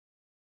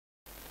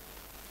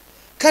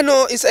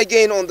Kano is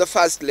again on the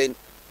fast lane.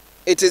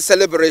 It is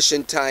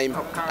celebration time,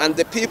 and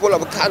the people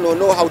of Kano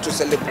know how to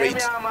celebrate.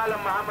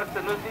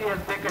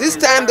 This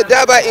time the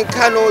Durbar in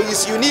Kano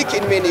is unique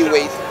in many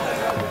ways.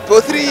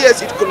 For 3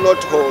 years it could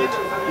not hold,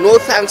 no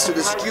thanks to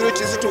the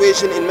security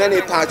situation in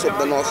many parts of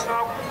the north.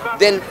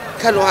 Then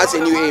Kano has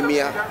a new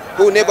emir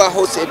who never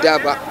hosts a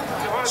Durbar.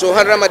 So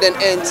when Ramadan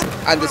ends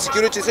and the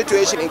security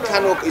situation in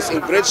Kano is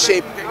in great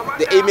shape,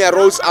 the emir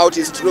rolls out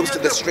his troops to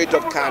the street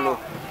of Kano.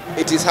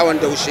 It is Hawan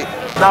Daushe.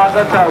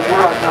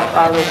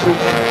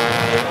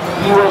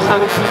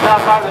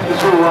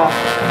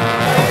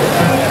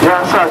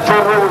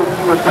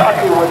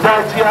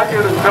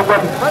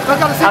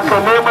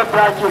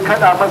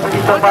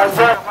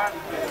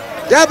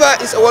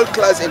 Durbar is a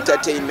world-class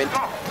entertainment,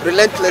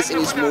 relentless in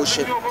its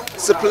motion,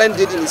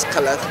 splendid in its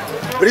colors,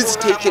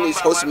 breathtaking in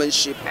its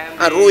horsemanship,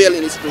 and royal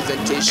in its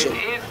presentation.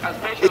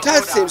 It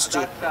has seems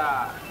to.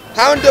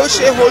 Hawan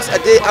Daushe holds a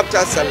day after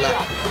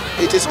Salah.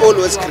 It is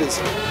always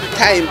crisp,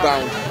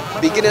 time-bound,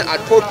 beginning at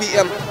 4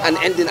 p.m. and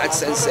ending at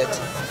sunset.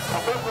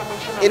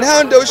 In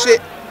Hawan Daushe,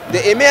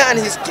 the emir and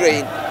his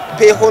train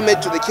pay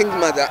homage to the King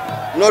Mother,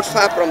 not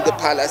far from the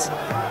palace.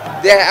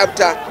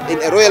 Thereafter,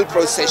 in a royal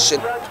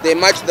procession, they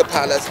march to the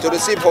palace to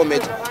receive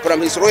homage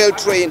from his royal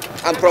train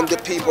and from the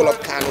people of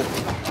Kano. We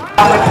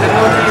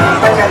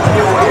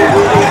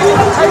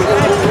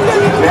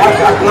have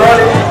to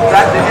acknowledge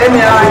that the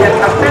emir is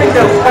a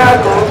special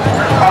part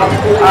of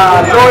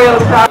loyal.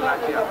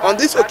 On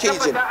this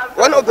occasion,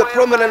 one of the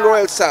prominent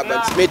royal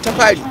servants,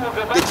 Metafari,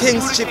 the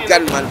king's chief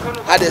gunman,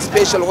 had a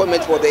special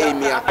homage for the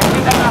emir.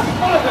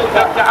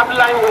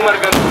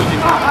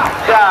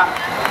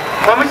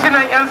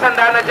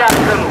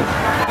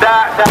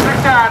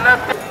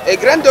 A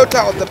granddaughter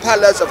of the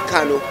palace of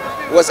Kano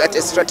was at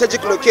a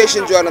strategic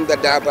location during the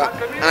Durbar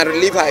and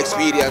relive her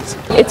experience.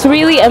 It's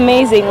really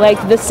amazing, like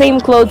the same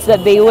clothes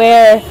that they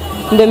wear,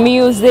 the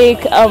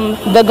music,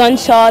 the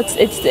gunshots.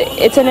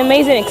 It's an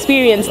amazing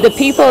experience. The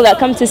people that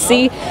come to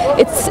see,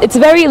 it's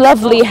very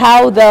lovely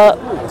how the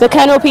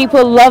Kano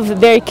people love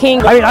their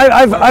king.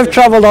 I've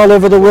traveled all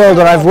over the world,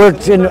 and I've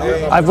worked in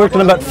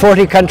about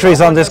 40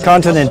 countries on this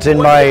continent in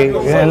the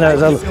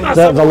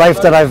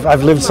life that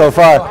I've lived so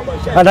far,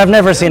 and I've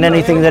never seen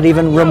anything that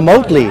even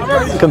remotely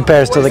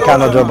compares to the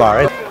Kano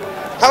Durbar.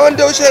 Hawan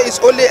Daushe is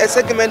only a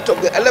segment of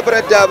the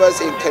elaborate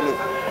Durbars in Kano.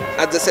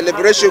 As the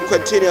celebration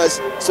continues,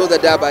 so the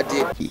Durbar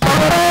did.